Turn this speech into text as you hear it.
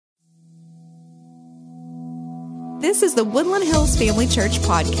This is the Woodland Hills Family Church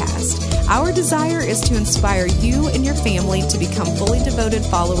podcast. Our desire is to inspire you and your family to become fully devoted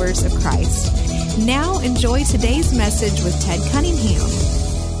followers of Christ. Now enjoy today's message with Ted Cunningham.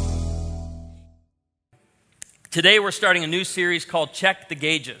 Today we're starting a new series called Check the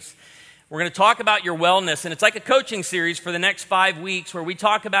Gauges. We're going to talk about your wellness, and it's like a coaching series for the next 5 weeks where we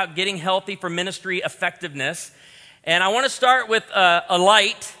talk about getting healthy for ministry effectiveness. And I want to start with a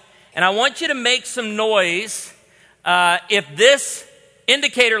light, and I want you to make some noise if this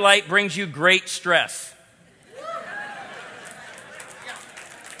indicator light brings you great stress.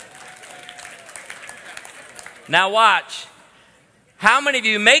 Now watch. How many of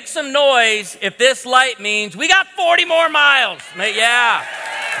you make some noise if this light means we got 40 more miles? Yeah.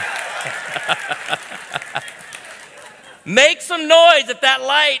 Make some noise if that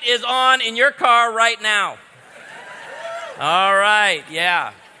light is on in your car right now. All right,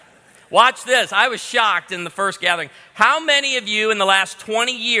 yeah. Watch this. I was shocked in the first gathering. How many of you in the last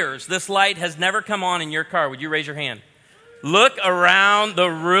 20 years this light has never come on in your car? Would you raise your hand? Look around the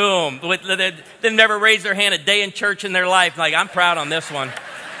room. They've never raised their hand a day in church in their life. Like, I'm proud on this one.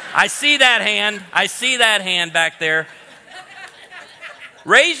 I see that hand. I see that hand back there.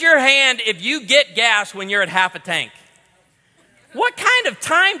 Raise your hand if you get gas when you're at half a tank. What kind of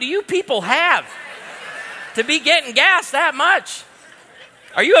time do you people have to be getting gas that much?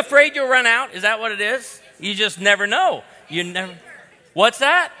 Are you afraid you'll run out? Is that what it is? You just never know. You never. What's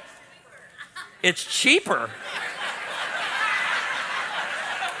that? It's cheaper.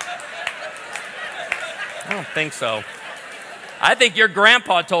 I don't think so. I think your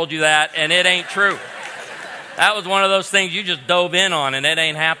grandpa told you that, and it ain't true. That was one of those things you just dove in on, and it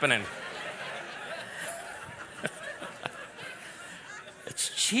ain't happening. It's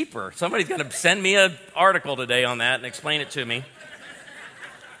cheaper. Somebody's going to send me an article today on that and explain it to me.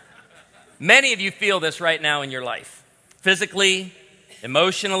 Many of you feel this right now in your life. Physically,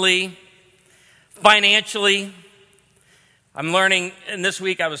 emotionally, financially. I'm learning, and this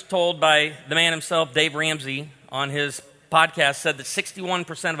week I was told by the man himself, Dave Ramsey, on his podcast, said that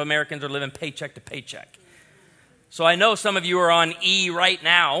 61% of Americans are living paycheck to paycheck. So I know some of you are on E right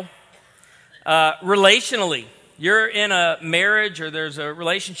now. Relationally, you're in a marriage or there's a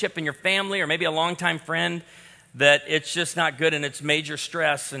relationship in your family or maybe a longtime friend that it's just not good and it's major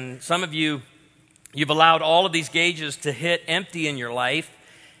stress. And some of you, you've allowed all of these gauges to hit empty in your life.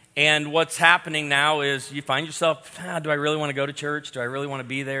 And what's happening now is you find yourself, do I really want to go to church? Do I really want to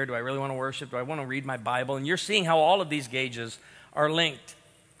be there? Do I really want to worship? Do I want to read my Bible? And you're seeing how all of these gauges are linked.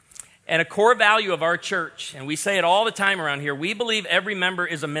 And a core value of our church, and we say it all the time around here, we believe every member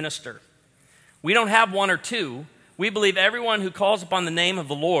is a minister. We don't have one or two. We believe everyone who calls upon the name of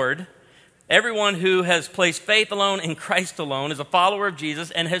the Lord, everyone who has placed faith alone in Christ alone is a follower of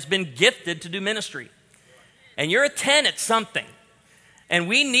Jesus and has been gifted to do ministry. And you're a 10 at something. And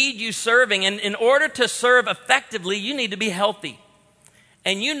we need you serving. And in order to serve effectively, you need to be healthy.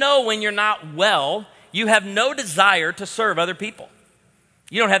 And you know when you're not well, you have no desire to serve other people.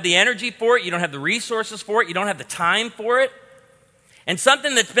 You don't have the energy for it. You don't have the resources for it. You don't have the time for it. And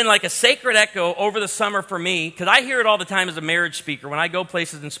something that's been like a sacred echo over the summer for me, because I hear it all the time as a marriage speaker. When I go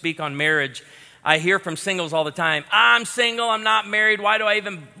places and speak on marriage, I hear from singles all the time, I'm single, I'm not married, why do I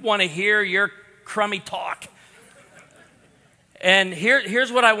even want to hear your crummy talk? And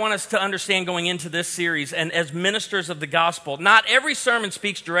here's what I want us to understand going into this series, and as ministers of the gospel, not every sermon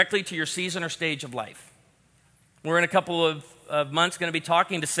speaks directly to your season or stage of life. We're in a couple of months going to be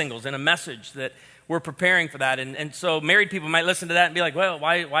talking to singles in a message that we're preparing for that. And so married people might listen to that and be like, well,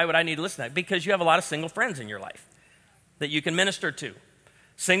 why would I need to listen to that? Because you have a lot of single friends in your life that you can minister to.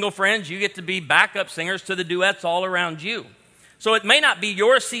 Single friends, you get to be backup singers to the duets all around you. So it may not be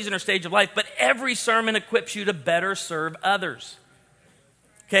your season or stage of life, but every sermon equips you to better serve others.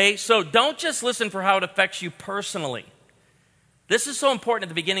 Okay, so don't just listen for how it affects you personally. This is so important at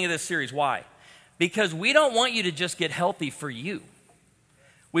the beginning of this series. Why? Because we don't want you to just get healthy for you.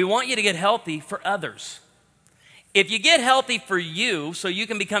 We want you to get healthy for others. If you get healthy for you so you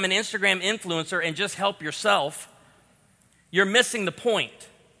can become an Instagram influencer and just help yourself, you're missing the point.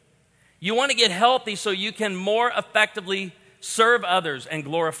 You want to get healthy so you can more effectively serve others and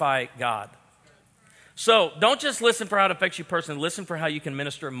glorify God. So don't just listen for how it affects you personally. Listen for how you can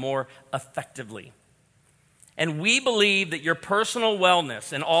minister more effectively. And we believe that your personal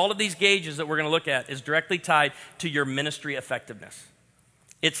wellness and all of these gauges that we're going to look at is directly tied to your ministry effectiveness.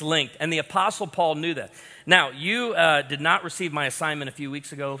 It's linked. And the Apostle Paul knew that. Now, you did not receive my assignment a few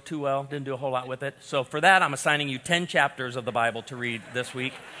weeks ago too well. Didn't do a whole lot with it. So for that, I'm assigning you 10 chapters of the Bible to read this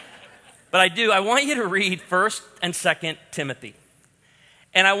week. But I want you to read 1st and 2nd Timothy.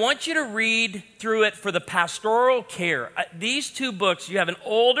 And I want you to read through it for the pastoral care. These two books, you have an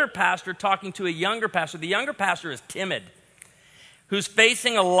older pastor talking to a younger pastor. The younger pastor is timid, who's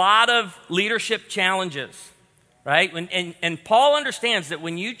facing a lot of leadership challenges, right? And Paul understands that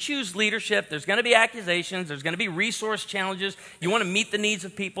when you choose leadership, there's going to be accusations, there's going to be resource challenges. You want to meet the needs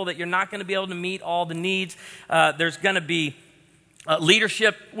of people that you're not going to be able to meet all the needs. There's going to be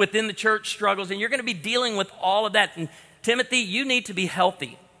leadership within the church struggles, and you're going to be dealing with all of that. And Timothy, you need to be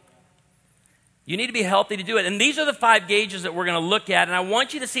healthy. You need to be healthy to do it. And these are the 5 gauges that we're going to look at. And I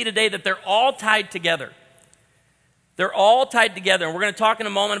want you to see today that they're all tied together. They're all tied together. And we're going to talk in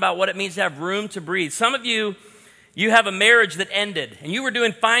a moment about what it means to have room to breathe. Some of you have a marriage that ended. And you were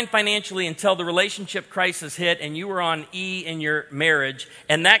doing fine financially until the relationship crisis hit. And you were on E in your marriage.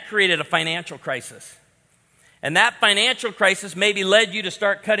 And that created a financial crisis. And that financial crisis maybe led you to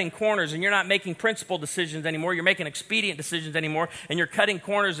start cutting corners, and you're not making principled decisions anymore. You're making expedient decisions anymore, and you're cutting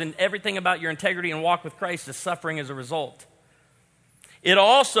corners, and everything about your integrity and walk with Christ is suffering as a result. It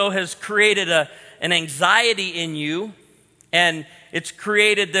also has created an anxiety in you, and it's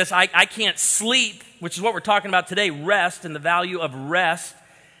created this, I can't sleep, which is what we're talking about today, rest and the value of rest,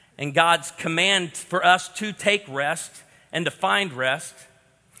 and God's command for us to take rest and to find rest.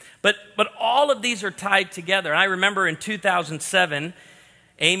 But all of these are tied together. And I remember in 2007,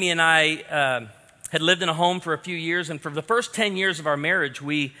 Amy and I had lived in a home for a few years. And for the first 10 years of our marriage,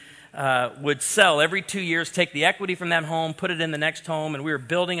 we would sell every 2 years, take the equity from that home, put it in the next home. And we were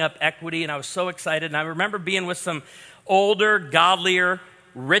building up equity. And I was so excited. And I remember being with some older, godlier,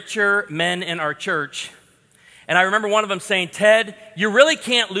 richer men in our church. And I remember one of them saying, Ted, you really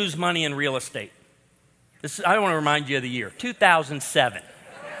can't lose money in real estate. I want to remind you of the year, 2007.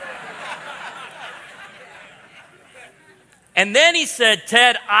 And then he said,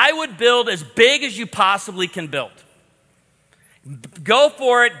 Ted, I would build as big as you possibly can build. Go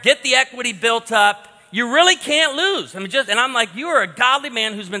for it. Get the equity built up. You really can't lose. And I'm like, you are a godly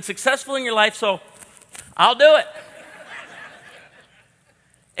man who's been successful in your life, so I'll do it.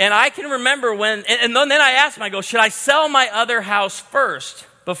 And I can remember when, and then I asked him, I go, should I sell my other house first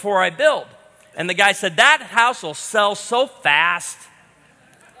before I build? And the guy said, that house will sell so fast.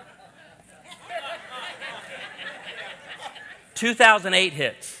 2008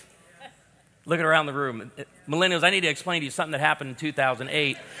 hits. Looking around the room. Millennials, I need to explain to you something that happened in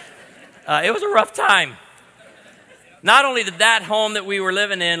 2008. It was a rough time. Not only did that home that we were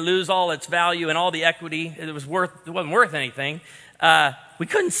living in lose all its value and all the equity, it wasn't worth anything. We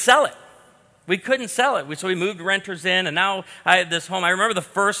couldn't sell it. So we moved renters in, and now I had this home. I remember the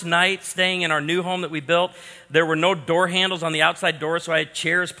first night staying in our new home that we built. There were no door handles on the outside door, so I had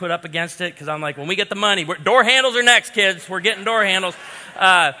chairs put up against it because I'm like, when we get the money, door handles are next, kids. We're getting door handles.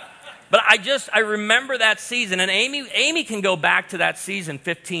 But I remember that season, and Amy can go back to that season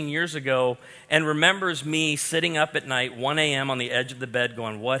 15 years ago and remembers me sitting up at night, 1 a.m. on the edge of the bed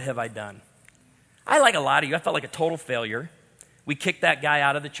going, what have I done? I, like a lot of you, I felt like a total failure. We kicked that guy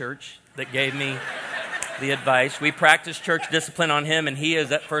out of the church that gave me the advice. We practiced church discipline on him, and he is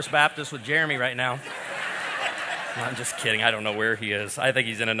at First Baptist with Jeremy right now. No, I'm just kidding. I don't know where he is. I think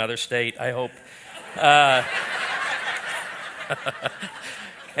he's in another state, I hope.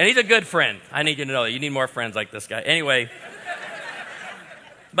 And he's a good friend. I need you to know that. You need more friends like this guy. Anyway.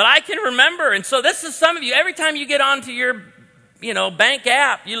 But I can remember, and so this is some of you, every time you get onto your, bank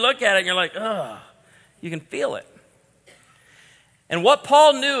app, you look at it and you're like, ugh, you can feel it. And what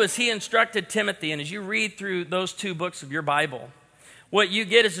Paul knew as he instructed Timothy, and as you read through those 2 books of your Bible, what you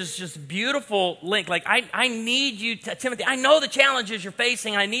get is this just beautiful link. Like, I need you, Timothy, I know the challenges you're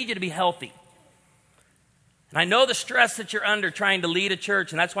facing. I need you to be healthy. And I know the stress that you're under trying to lead a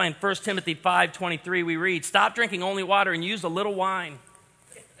church. And that's why in 1 Timothy 5:23 we read, stop drinking only water and use a little wine.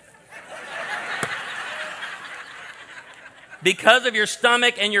 Because of your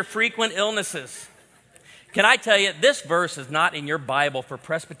stomach and your frequent illnesses. Can I tell you, this verse is not in your Bible for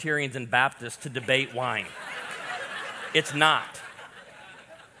Presbyterians and Baptists to debate wine. It's not.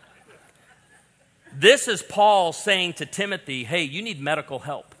 This is Paul saying to Timothy, hey, you need medical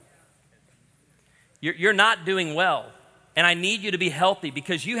help. You're not doing well, and I need you to be healthy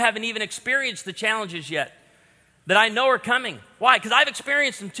because you haven't even experienced the challenges yet that I know are coming. Why? Because I've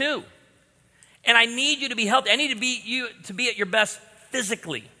experienced them too. And I need you to be healthy. I need you to be at your best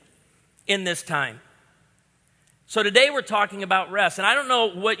physically in this time. So today we're talking about rest. And I don't know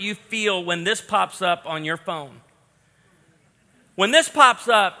what you feel when this pops up on your phone. When this pops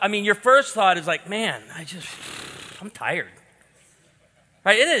up, your first thought is like, man, I'm tired.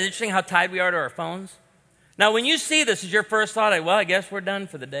 Right? Isn't it interesting how tied we are to our phones? Now, when you see this, is your first thought, I guess we're done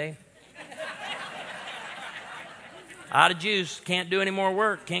for the day. Out of juice, can't do any more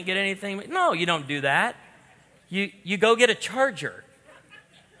work, can't get anything. No, you don't do that. You go get a charger.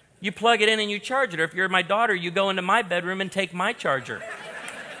 You plug it in and you charge it. Or if you're my daughter, you go into my bedroom and take my charger.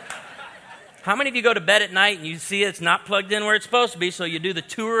 How many of you go to bed at night and you see it's not plugged in where it's supposed to be, so you do the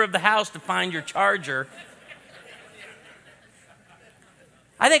tour of the house to find your charger?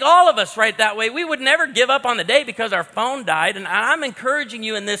 I think all of us right that way. We would never give up on the day because our phone died. And I'm encouraging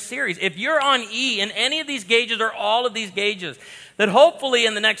you in this series, if you're on E in any of these gauges or all of these gauges, that hopefully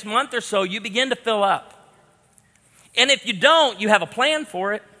in the next month or so you begin to fill up. And if you don't, you have a plan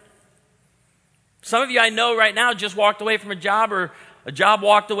for it. Some of you I know right now just walked away from a job, or a job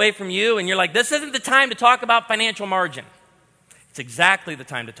walked away from you, and you're like, this isn't the time to talk about financial margin. It's exactly the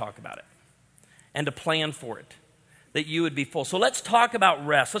time to talk about it and to plan for it, that you would be full. So let's talk about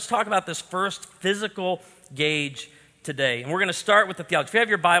rest. Let's talk about this first physical gauge today. And we're going to start with the theology. If you have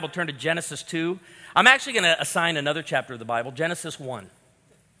your Bible, turn to Genesis 2. I'm actually going to assign another chapter of the Bible, Genesis 1.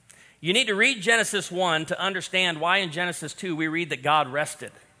 You need to read Genesis 1 to understand why in Genesis 2 we read that God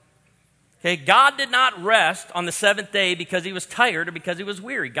rested. Okay, God did not rest on the seventh day because he was tired or because he was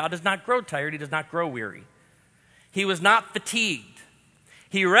weary. God does not grow tired. He does not grow weary. He was not fatigued.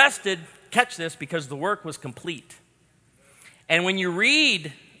 He rested, catch this, because the work was complete. And when you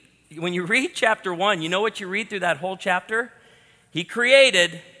read chapter 1, you know what you read through that whole chapter? He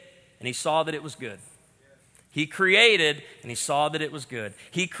created, and he saw that it was good. He created, and he saw that it was good.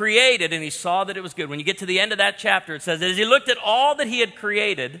 He created, and he saw that it was good. When you get to the end of that chapter, it says that as he looked at all that he had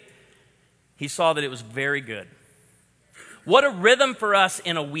created, he saw that it was very good. What a rhythm for us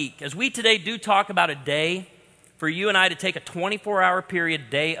in a week. As we today do talk about a day, for you and I to take a 24-hour period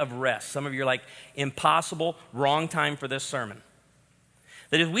day of rest. Some of you are like, impossible, wrong time for this sermon.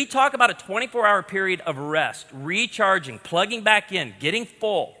 That as we talk about a 24-hour period of rest, recharging, plugging back in, getting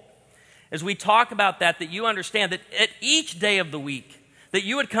full, as we talk about that you understand that at each day of the week, that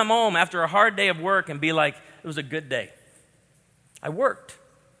you would come home after a hard day of work and be like, it was a good day. I worked.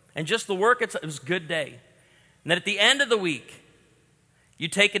 And just the work, it was a good day. And then at the end of the week, you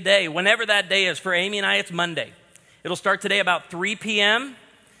take a day, whenever that day is. For Amy and I, it's Monday. It'll start today about 3 p.m.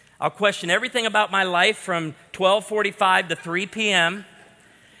 I'll question everything about my life from 12:45 to 3 p.m.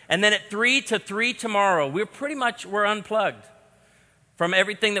 And then at 3 to 3 tomorrow, we're unplugged from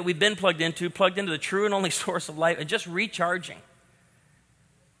everything that we've been plugged into the true and only source of life, and just recharging.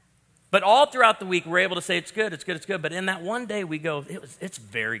 But all throughout the week, we're able to say, it's good, it's good, it's good. But in that one day, we go, it's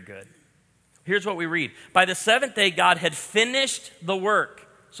very good. Here's what we read. By the seventh day, God had finished the work.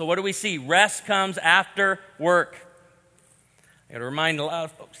 So what do we see? Rest comes after work. I got to remind a lot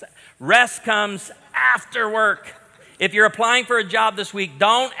of folks that. Rest comes after work. If you're applying for a job this week,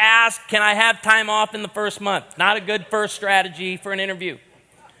 don't ask, can I have time off in the first month? Not a good first strategy for an interview.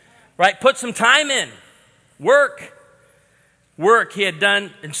 Right? Put some time in. Work he had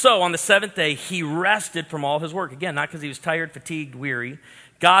done. And so on the seventh day, he rested from all his work. Again, not because he was tired, fatigued, weary.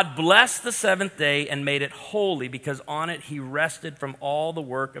 God blessed the seventh day and made it holy because on it he rested from all the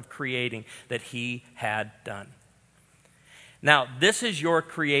work of creating that he had done. Now, this is your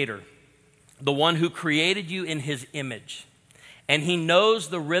creator, the one who created you in his image. And he knows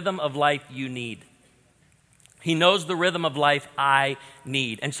the rhythm of life you need. He knows the rhythm of life I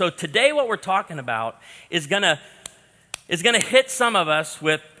need. And so today what we're talking about is going to hit some of us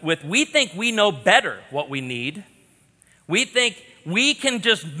with we think we know better what we need. We think we can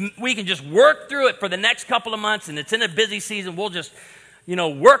just work through it for the next couple of months, and it's in a busy season. We'll just,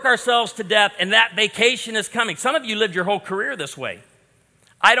 work ourselves to death, and that vacation is coming. Some of you lived your whole career this way.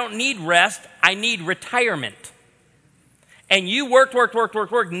 I don't need rest. I need retirement. And you worked,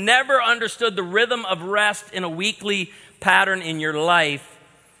 never understood the rhythm of rest in a weekly pattern in your life,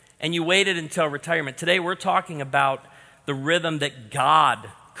 and you waited until retirement. Today we're talking about the rhythm that God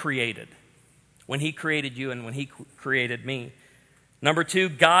created when he created you and when he created me. Number 2,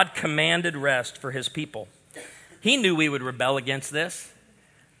 God commanded rest for his people. He knew we would rebel against this.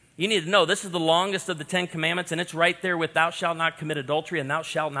 You need to know this is the longest of the 10 commandments, and it's right there with thou shalt not commit adultery and thou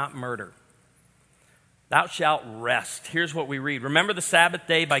shalt not murder. Thou shalt rest. Here's what we read. Remember the Sabbath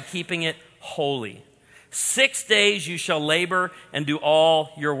day by keeping it holy. 6 days you shall labor and do all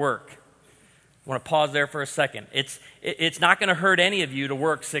your work. I want to pause there for a second. It's not going to hurt any of you to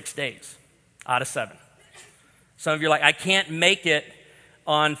work 6 days out of 7. Some of you are like, I can't make it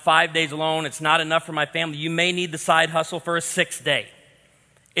on 5 days alone. It's not enough for my family. You may need the side hustle for a 6th day.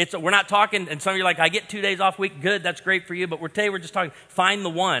 We're not talking, and some of you are like, I get 2 days off a week. Good, that's great for you. But today we're just talking, find the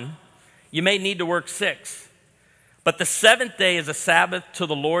one. You may need to work 6. But the seventh day is a Sabbath to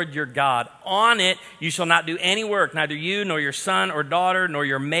the Lord your God. On it you shall not do any work, neither you, nor your son or daughter, nor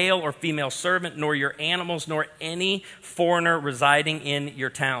your male or female servant, nor your animals, nor any foreigner residing in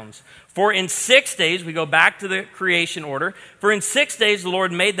your towns. For in 6 days," we go back to the creation order, "for in 6 days the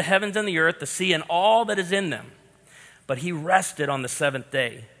Lord made the heavens and the earth, the sea, and all that is in them. But he rested on the seventh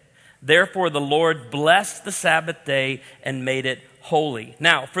day. Therefore the Lord blessed the Sabbath day and made it holy."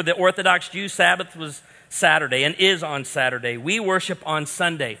 Now, for the Orthodox Jew, Sabbath was Saturday and is on Saturday. We worship on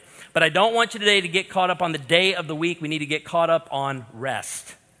Sunday. But I don't want you today to get caught up on the day of the week. We need to get caught up on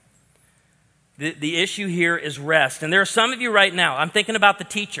rest. The issue here is rest. And there are some of you right now, I'm thinking about the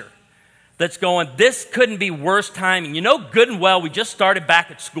teacher that's going, "This couldn't be worse timing. You know good and well we just started back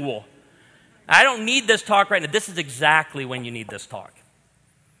at school. I don't need this talk right now." This is exactly when you need this talk.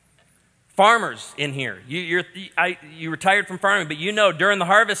 Farmers in here, you retired from farming, but you know during the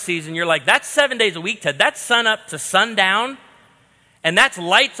harvest season, you're like, that's 7 days a week, Ted. That's sun up to sundown, and that's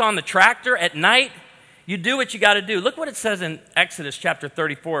lights on the tractor at night. You do what you got to do. Look what it says in Exodus chapter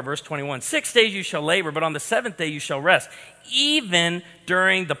 34, verse 21. 6 days you shall labor, but on the seventh day you shall rest. Even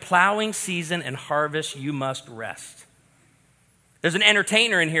during the plowing season and harvest, you must rest. There's an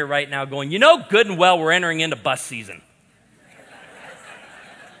entertainer in here right now going, you know good and well we're entering into bus season.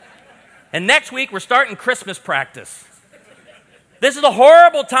 And next week, we're starting Christmas practice. This is a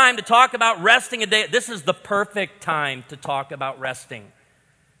horrible time to talk about resting a day. This is the perfect time to talk about resting.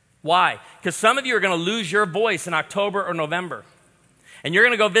 Why? Because some of you are going to lose your voice in October or November. And you're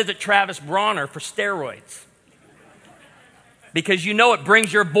going to go visit Travis Bronner for steroids. Because you know it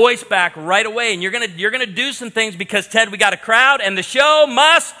brings your voice back right away. And you're going to do some things because, Ted, we got a crowd and the show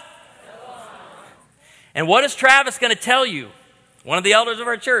must go on. And what is Travis going to tell you? One of the elders of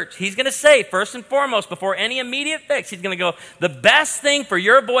our church, he's going to say, first and foremost, before any immediate fix, he's going to go, the best thing for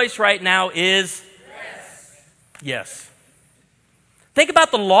your voice right now is yes. Think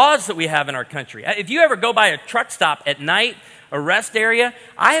about the laws that we have in our country. If you ever go by a truck stop at night, a rest area,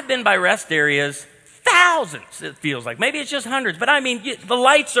 I have been by rest areas, thousands it feels like. Maybe it's just hundreds, but I mean, the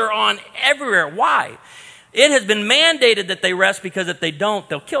lights are on everywhere. Why? It has been mandated that they rest because if they don't,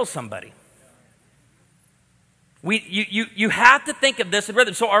 they'll kill somebody. You have to think of this in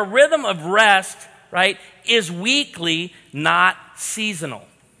rhythm. So our rhythm of rest, right, is weekly, not seasonal.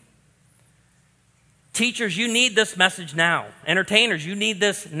 Teachers, you need this message now. Entertainers, you need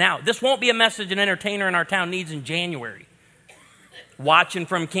this now. This won't be a message an entertainer in our town needs in January. Watching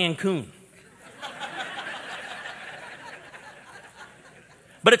from Cancun.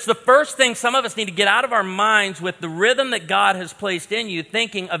 But it's the first thing some of us need to get out of our minds with the rhythm that God has placed in you,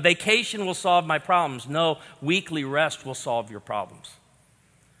 thinking a vacation will solve my problems. No, weekly rest will solve your problems.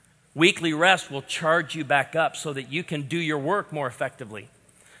 Weekly rest will charge you back up so that you can do your work more effectively,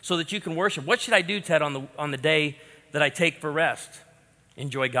 so that you can worship. What should I do, Ted, on the day that I take for rest?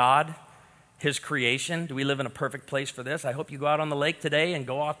 Enjoy God, His creation. Do we live in a perfect place for this? I hope you go out on the lake today and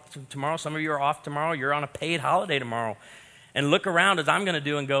go off tomorrow. Some of you are off tomorrow. You're on a paid holiday tomorrow. And look around as I'm going to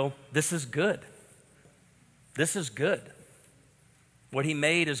do and go, this is good. This is good. What He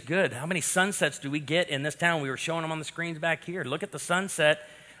made is good. How many sunsets do we get in this town? We were showing them on the screens back here. Look at the sunset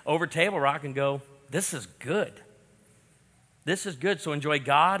over Table Rock and go, this is good. This is good. So enjoy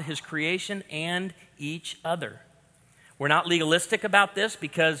God, His creation, and each other. We're not legalistic about this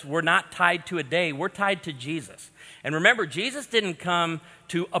because we're not tied to a day. We're tied to Jesus. And remember, Jesus didn't come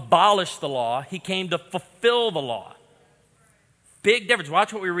to abolish the law. He came to fulfill the law. Big difference.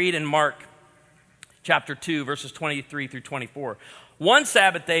 Watch what we read in Mark chapter 2, verses 23 through 24. One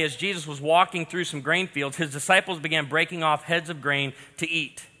Sabbath day, as Jesus was walking through some grain fields, His disciples began breaking off heads of grain to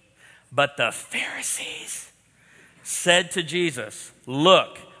eat. But the Pharisees said to Jesus,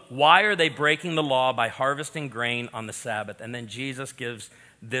 "Look, why are they breaking the law by harvesting grain on the Sabbath?" And then Jesus gives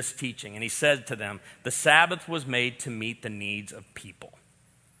this teaching. And He said to them, "The Sabbath was made to meet the needs of people,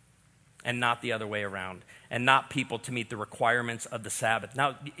 and not the other way around, and not people to meet the requirements of the Sabbath."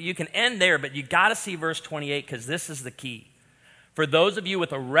 Now, you can end there, but you got to see verse 28 because this is the key. For those of you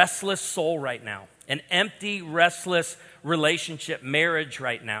with a restless soul right now, an empty, restless relationship, marriage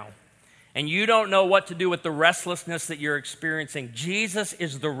right now, and you don't know what to do with the restlessness that you're experiencing, Jesus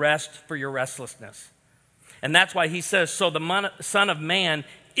is the rest for your restlessness. And that's why He says, so the Son of Man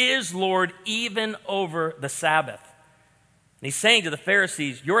is Lord even over the Sabbath. And He's saying to the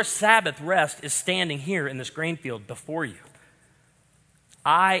Pharisees, your Sabbath rest is standing here in this grain field before you.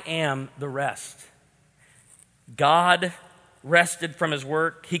 I am the rest. God rested from His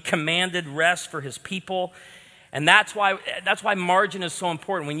work. He commanded rest for His people. And that's why margin is so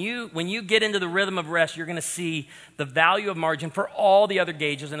important. When you get into the rhythm of rest, you're going to see the value of margin for all the other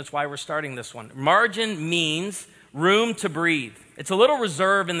gauges, and it's why we're starting this one. Margin means Room to breathe. It's a little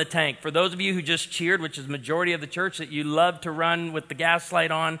reserve in the tank. For those of you who just cheered, which is the majority of the church, that you love to run with the gas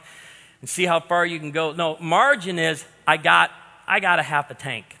light on and see how far you can go. No, margin is I got a half a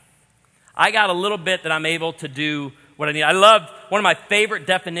tank. I got a little bit that I'm able to do what I need. I love, one of my favorite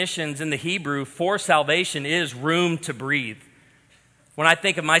definitions in the Hebrew for salvation is room to breathe. When I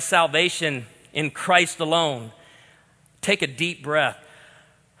think of my salvation in Christ alone, take a deep breath,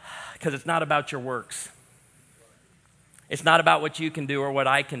 because it's not about your works. It's not about what you can do or what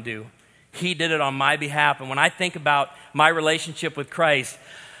I can do. He did it on my behalf. And when I think about my relationship with Christ,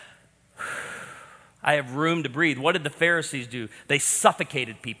 I have room to breathe. What did the Pharisees do? They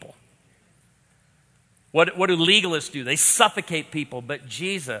suffocated people. What do legalists do? They suffocate people. But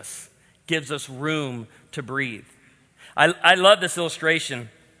Jesus gives us room to breathe. I love this illustration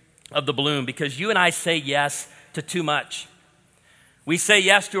of the balloon, because you and I say yes to too much. We say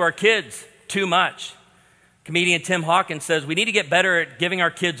yes to our kids too much. Comedian Tim Hawkins says we need to get better at giving our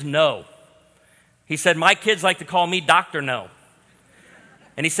kids no. He said, my kids like to call me Dr. No.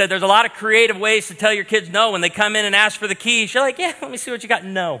 And he said there's a lot of creative ways to tell your kids no. When they come in and ask for the keys, you're like, yeah, let me see what you got.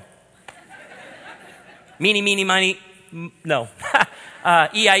 No. Meeny, meeny, miny, no.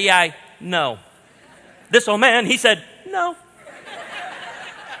 E-I-E-I, no. This old man, he said, no.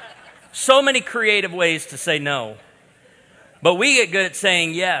 So many creative ways to say no. But we get good at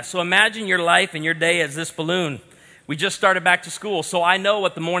saying yes. So imagine your life and your day as this balloon. We just started back to school, so I know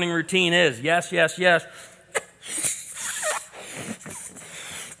what the morning routine is. Yes, yes, yes.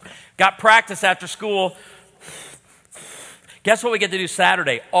 Got practice after school. Guess what we get to do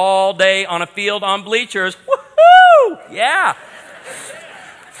Saturday? All day on a field on bleachers. Woohoo! Yeah.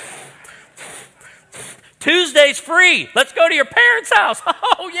 Tuesday's free. Let's go to your parents' house.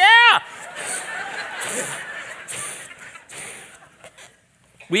 Oh, yeah.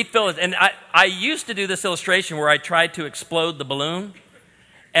 We fill it. And I used to do this illustration where I tried to explode the balloon,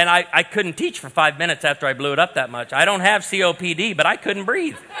 and I couldn't teach for 5 minutes after I blew it up that much. I don't have COPD, but I couldn't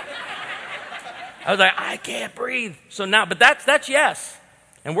breathe. I was like, I can't breathe. So now, but that's yes.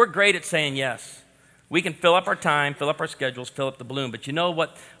 And we're great at saying yes. We can fill up our time, fill up our schedules, fill up the balloon. But you know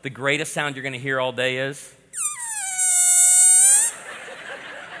what the greatest sound you're going to hear all day is?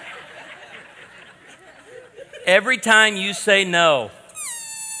 Every time you say no.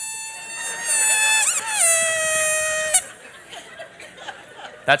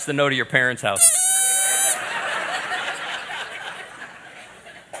 That's the no to your parents' house.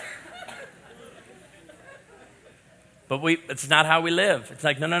 But it's not how we live. It's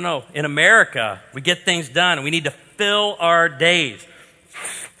like, no. In America, we get things done, and we need to fill our days.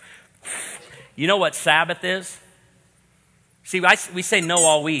 You know what Sabbath is? See, we say no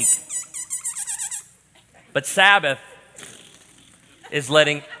all week. But Sabbath is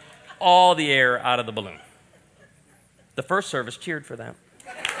letting all the air out of the balloon. The first service cheered for that.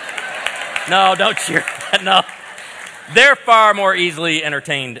 No, don't cheer. No. They're far more easily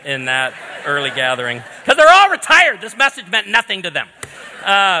entertained in that early gathering, because they're all retired. This message meant nothing to them.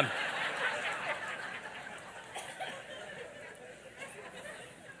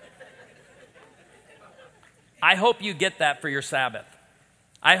 I hope you get that for your Sabbath.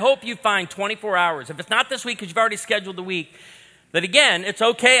 I hope you find 24 hours. If it's not this week because you've already scheduled the week, that again, it's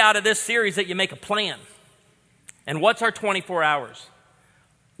okay out of this series that you make a plan. And what's our 24 hours?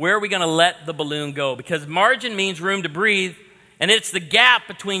 Where are we going to let the balloon go? Because margin means room to breathe, and it's the gap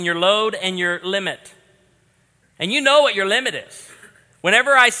between your load and your limit. And you know what your limit is.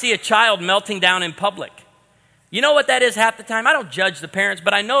 Whenever I see a child melting down in public, you know what that is half the time? I don't judge the parents,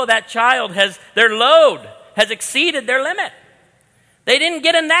 but I know that child their load has exceeded their limit. They didn't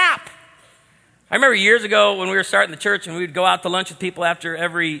get a nap. I remember years ago when we were starting the church and we would go out to lunch with people after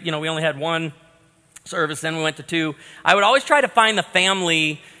every, we only had one service, then we went to 2. I would always try to find the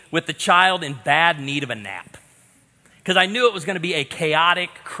family with the child in bad need of a nap, because I knew it was going to be a chaotic,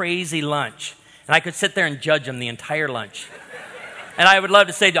 crazy lunch, and I could sit there and judge them the entire lunch. And I would love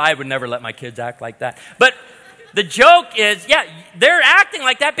to say, I would never let my kids act like that. But the joke is, they're acting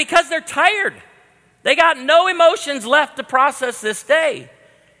like that because they're tired. They got no emotions left to process this day.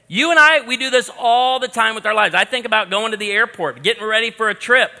 You and I, we do this all the time with our lives. I think about going to the airport, getting ready for a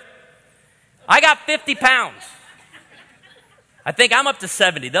trip. I got 50 pounds. I think I'm up to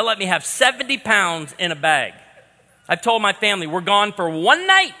 70. They'll let me have 70 pounds in a bag. I've told my family, we're gone for one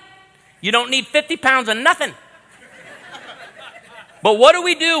night. You don't need 50 pounds of nothing. But what do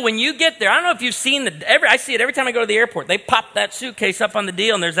we do when you get there? I don't know if you've seen I see it every time I go to the airport. They pop that suitcase up on the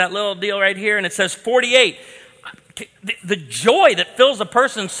deal, and there's that little deal right here, and it says 48. The joy that fills a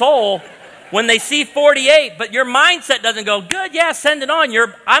person's soul When they see 48, but your mindset doesn't go, good, yeah, send it on.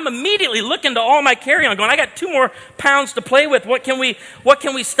 I'm immediately looking to all my carry-on going, I got 2 more pounds to play with. What can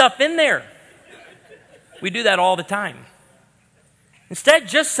we stuff in there? We do that all the time. Instead,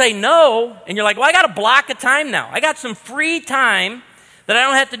 just say no, and you're like, well, I got a block of time now. I got some free time that I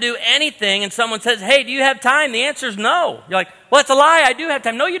don't have to do anything, and someone says, hey, do you have time? The answer is no. You're like, well, that's a lie. I do have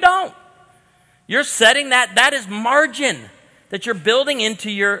time. No, you don't. You're setting that is margin that you're building into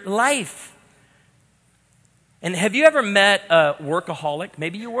your life. And have you ever met a workaholic?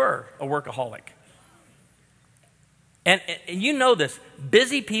 Maybe you were a workaholic. And you know this.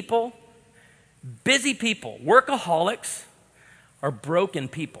 Busy people, workaholics are broken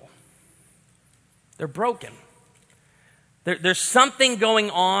people. They're broken. There's something going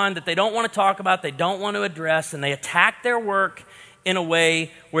on that they don't want to talk about, they don't want to address, and they attack their work in a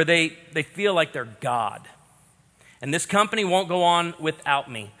way where they feel like they're God. And this company won't go on without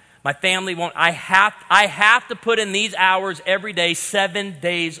me. My family won't. I have to put in these hours every day, 7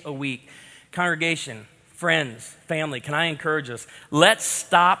 days a week. Congregation, friends, family, can I encourage us? Let's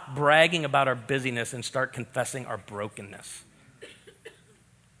stop bragging about our busyness and start confessing our brokenness.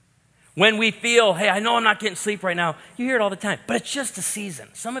 When we feel, hey, I know I'm not getting sleep right now, you hear it all the time, but it's just a season.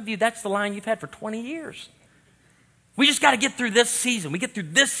 Some of you, that's the line you've had for 20 years. We just got to get through this season. We get through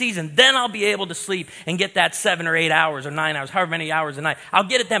this season, then I'll be able to sleep and get that 7 or 8 hours or 9 hours, however many hours a night. I'll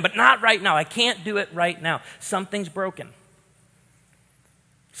get it then, but not right now. I can't do it right now. Something's broken.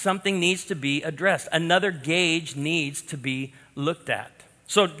 Something needs to be addressed. Another gauge needs to be looked at.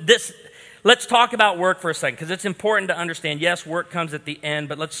 So let's talk about work for a second, because it's important to understand, yes, work comes at the end,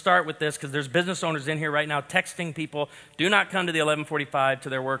 but let's start with this, because there's business owners in here right now texting people, do not come to the 11:45 to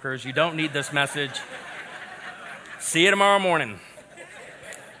their workers. You don't need this message. See you tomorrow morning.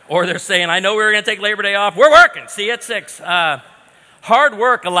 Or they're saying, I know we were going to take Labor Day off. We're working. See you at 6. Hard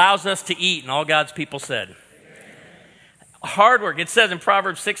work allows us to eat, and all God's people said. Hard work. It says in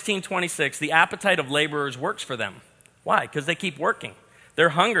Proverbs 16:26, the appetite of laborers works for them. Why? Because they keep working. Their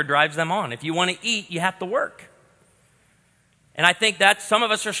hunger drives them on. If you want to eat, you have to work. And I think that some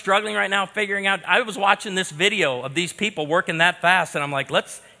of us are struggling right now figuring out. I was watching this video of these people working that fast, and I'm like,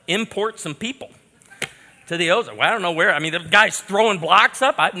 let's import some people to the Ozarks. Well, I don't know where. I mean, the guy's throwing blocks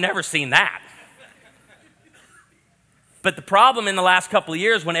up. I've never seen that. But the problem in the last couple of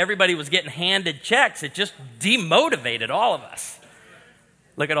years, when everybody was getting handed checks, it just demotivated all of us.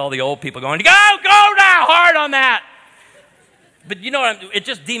 Look at all the old people going, go now, hard on that. But you know what? It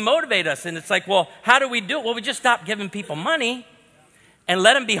just demotivated us. And it's like, well, how do we do it? Well, we just stop giving people money and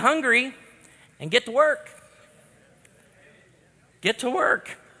let them be hungry and get to work. Get to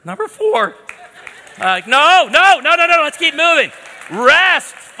work. Number 4. No, let's keep moving.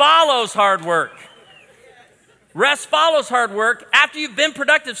 Rest follows hard work. Rest follows hard work. After you've been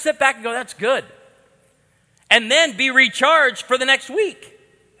productive, sit back and go, that's good. And then be recharged for the next week.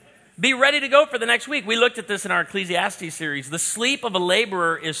 Be ready to go for the next week. We looked at this in our Ecclesiastes series. The sleep of a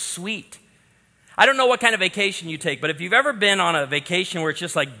laborer is sweet. I don't know what kind of vacation you take, but if you've ever been on a vacation where it's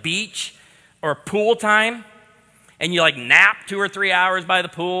just like beach or pool time, and you like nap 2 or 3 hours by the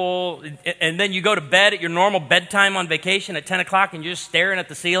pool, and then you go to bed at your normal bedtime on vacation at 10 o'clock and you're just staring at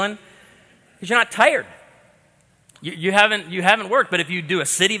the ceiling because you're not tired. You haven't worked. But if you do a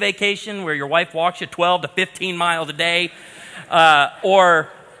city vacation where your wife walks you 12 to 15 miles a day, or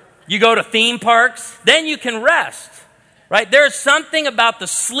you go to theme parks, then you can rest, right? There's something about the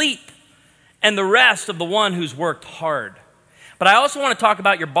sleep and the rest of the one who's worked hard. But I also want to talk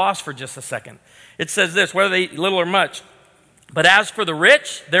about your boss for just a second. It says this, whether they eat little or much. But as for the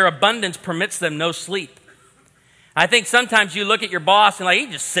rich, their abundance permits them no sleep. I think sometimes you look at your boss and like, he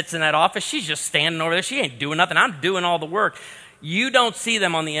just sits in that office. She's just standing over there. She ain't doing nothing. I'm doing all the work. You don't see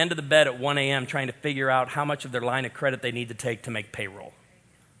them on the end of the bed at 1 a.m. trying to figure out how much of their line of credit they need to take to make payroll.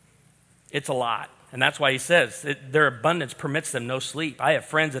 It's a lot. And that's why he says their abundance permits them no sleep. I have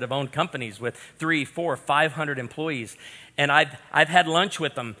friends that have owned companies with 300, 400, 500 employees. And I've had lunch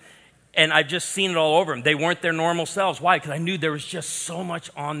with them. And I've just seen it all over them. They weren't their normal selves. Why? Because I knew there was just so much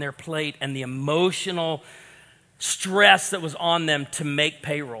on their plate and the emotional stress that was on them to make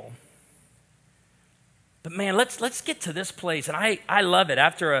payroll. But man, let's get to this place. And I love it.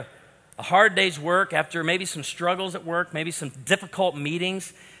 After a hard day's work, after maybe some struggles at work, maybe some difficult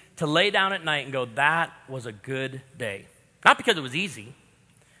meetings, to lay down at night and go, that was a good day. Not because it was easy,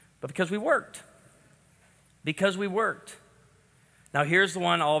 but because we worked. Because we worked. Now, here's the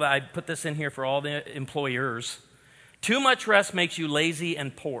one, I put this in here for all the employers. Too much rest makes you lazy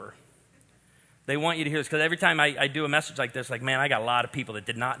and poor. They want you to hear this, because every time I do a message like this, like, man, I got a lot of people that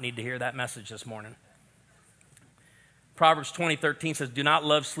did not need to hear that message this morning. Proverbs 20:13 says, do not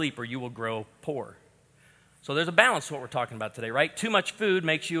love sleep or you will grow poor. So there's a balance to what we're talking about today, right? Too much food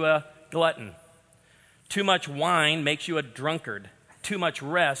makes you a glutton. Too much wine makes you a drunkard. Too much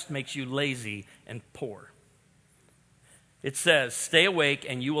rest makes you lazy and poor. It says, stay awake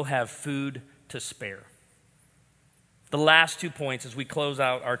and you will have food to spare. The last 2 points as we close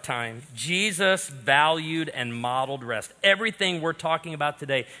out our time. Jesus valued and modeled rest. Everything we're talking about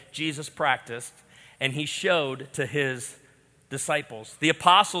today, Jesus practiced and he showed to his disciples. The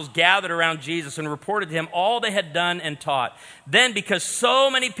apostles gathered around Jesus and reported to him all they had done and taught. Then, because so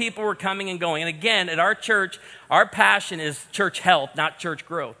many people were coming and going, and again, at our church, our passion is church health, not church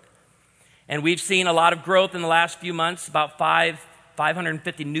growth. And we've seen a lot of growth in the last few months. About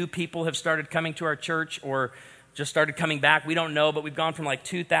 550 new people have started coming to our church or just started coming back. We don't know, but we've gone from like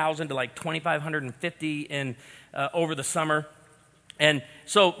 2,000 to like 2,550 in over the summer. And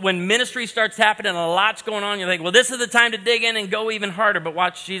so when ministry starts happening and a lot's going on, you're like, well, this is the time to dig in and go even harder. But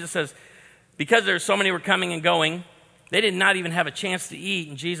watch, Jesus says, because there's so many were coming and going, they did not even have a chance to eat.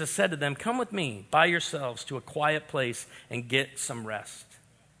 And Jesus said to them, come with me by yourselves to a quiet place and get some rest.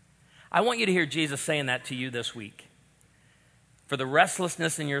 I want you to hear Jesus saying that to you this week. For the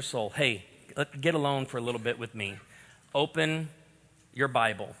restlessness in your soul, hey, let's get alone for a little bit with me. Open your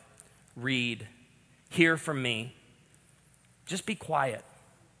Bible, read, hear from me. Just be quiet.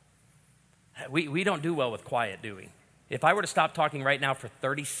 We don't do well with quiet, do we? If I were to stop talking right now for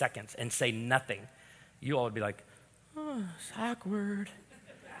 30 seconds and say nothing, you all would be like, oh, it's awkward.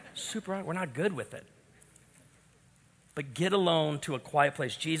 Super awkward. We're not good with it. But get alone to a quiet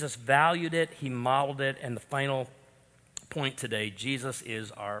place. Jesus valued it. He modeled it. And the final point today, Jesus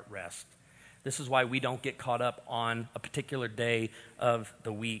is our rest. This is why we don't get caught up on a particular day of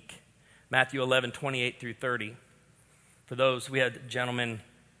the week. Matthew 11:28 through 30. For those, we had gentlemen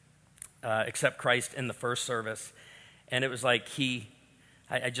accept Christ in the first service. And it was like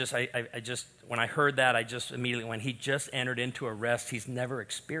I just, when I heard that, I just immediately went, he just entered into a rest he's never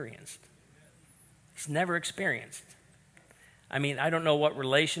experienced. He's never experienced. I mean, I don't know what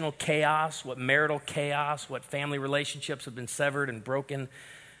relational chaos, what marital chaos, what family relationships have been severed and broken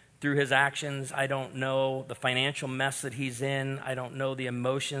through his actions. I don't know the financial mess that he's in. I don't know the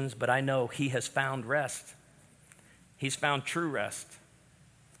emotions, but I know he has found rest. He's found true rest.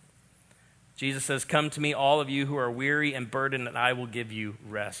 Jesus says, come to me, all of you who are weary and burdened, and I will give you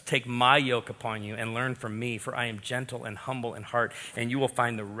rest. Take my yoke upon you and learn from me, for I am gentle and humble in heart, and you will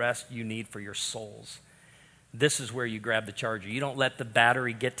find the rest you need for your souls. This is where you grab the charger. You don't let the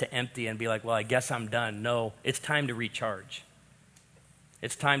battery get to empty and be like, well, I guess I'm done. No, it's time to recharge.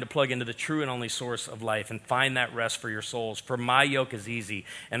 It's time to plug into the true and only source of life and find that rest for your souls. For my yoke is easy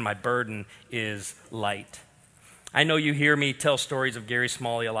and my burden is light. I know you hear me tell stories of Gary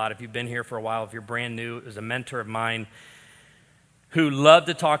Smalley a lot. If you've been here for a while, if you're brand new, it was a mentor of mine who loved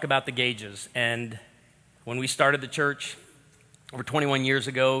to talk about the gauges. And when we started the church over 21 years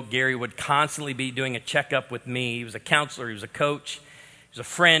ago, Gary would constantly be doing a checkup with me. He was a counselor, he was a coach, he was a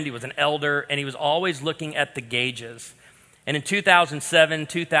friend, he was an elder, and he was always looking at the gauges. And in 2007,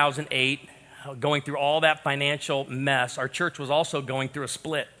 2008, going through all that financial mess, our church was also going through a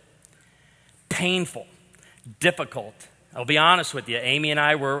split. Painful. Difficult. I'll be honest with you. Amy and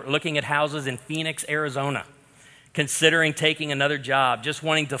I were looking at houses in Phoenix, Arizona, considering taking another job, just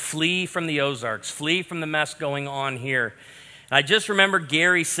wanting to flee from the Ozarks, flee from the mess going on here. And I just remember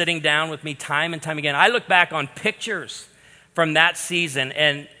Gary sitting down with me time and time again. I look back on pictures from that season,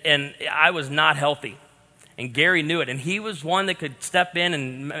 and I was not healthy. And Gary knew it. And he was one that could step in,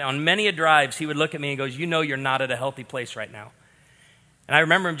 and on many a drives, he would look at me and goes, you know you're not at a healthy place right now. And I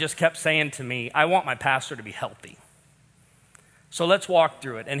remember him just kept saying to me, I want my pastor to be healthy. So let's walk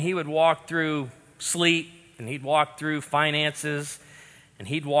through it. And he would walk through sleep, and he'd walk through finances, and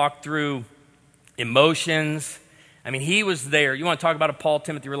he'd walk through emotions. I mean, he was there. You want to talk about a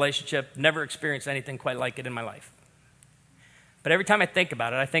Paul-Timothy relationship? Never experienced anything quite like it in my life. But every time I think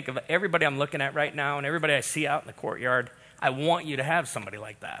about it, I think of everybody I'm looking at right now and everybody I see out in the courtyard. I want you to have somebody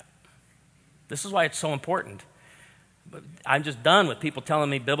like that. This is why it's so important. I'm just done with people telling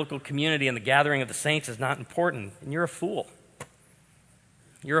me biblical community and the gathering of the saints is not important. And you're a fool.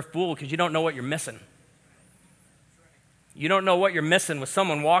 You're a fool because you don't know what you're missing. You don't know what you're missing with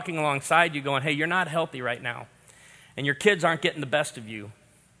someone walking alongside you going, hey, you're not healthy right now. And your kids aren't getting the best of you.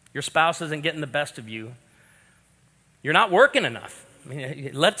 Your spouse isn't getting the best of you. You're not working enough. I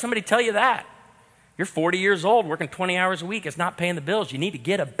mean, let somebody tell you that. You're 40 years old, working 20 hours a week. It's not paying the bills. You need to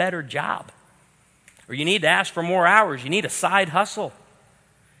get a better job. Or you need to ask for more hours. You need a side hustle.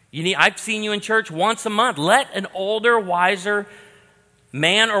 I've seen you in church once a month. Let an older, wiser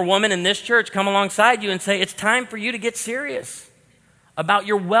man or woman in this church come alongside you and say, it's time for you to get serious about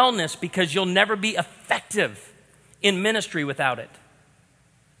your wellness because you'll never be effective in ministry without it.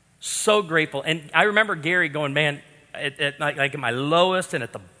 So grateful. And I remember Gary going, man, at my lowest and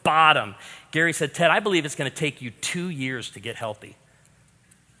at the bottom, Gary said, Ted, I believe it's going to take you 2 years to get healthy.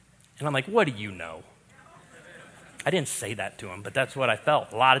 And I'm like, what do you know? I didn't say that to him, but that's what I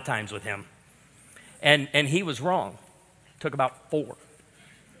felt a lot of times with him. And he was wrong. It took about 4.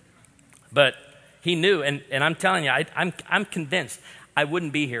 But he knew, and I'm telling you, I'm convinced I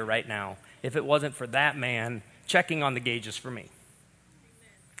wouldn't be here right now if it wasn't for that man checking on the gauges for me.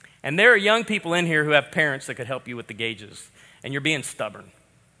 And there are young people in here who have parents that could help you with the gauges, and you're being stubborn.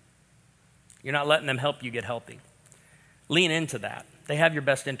 You're not letting them help you get healthy. Lean into that. They have your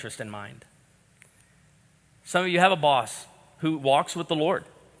best interest in mind. Some of you have a boss who walks with the Lord,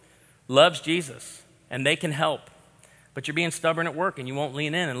 loves Jesus, and they can help. But you're being stubborn at work and you won't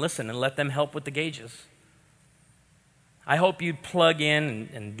lean in and listen and let them help with the gauges. I hope you plug in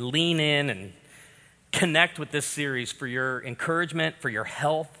and lean in and connect with this series for your encouragement, for your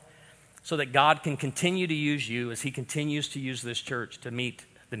health, so that God can continue to use you as he continues to use this church to meet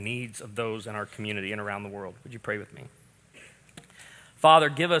the needs of those in our community and around the world. Would you pray with me? Father,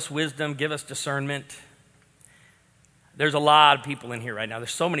 give us wisdom, give us discernment. There's a lot of people in here right now.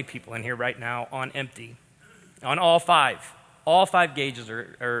 There's so many people in here right now on empty, on all 5. All 5 gauges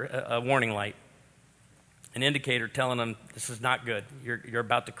are a warning light, an indicator telling them this is not good. You're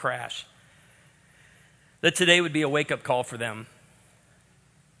about to crash. That today would be a wake-up call for them.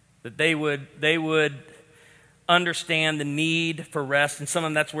 That they would understand the need for rest, and some of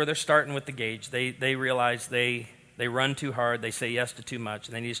them, that's where they're starting with the gauge. They realize they run too hard, they say yes to too much,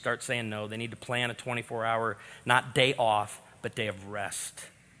 and they need to start saying no. They need to plan a 24-hour, not day off, but day of rest.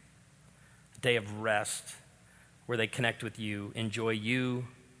 Day of rest where they connect with you, enjoy you,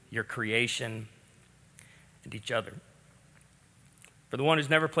 your creation, and each other. For the one who's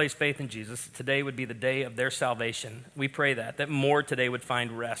never placed faith in Jesus, today would be the day of their salvation. We pray that more today would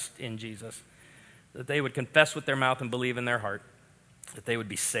find rest in Jesus, that they would confess with their mouth and believe in their heart, that they would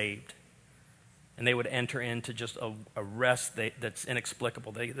be saved. And they would enter into just a rest that's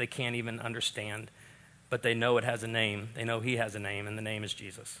inexplicable. They can't even understand, but they know it has a name. They know he has a name, and the name is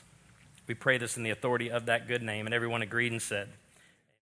Jesus. We pray this in the authority of that good name, and everyone agreed and said,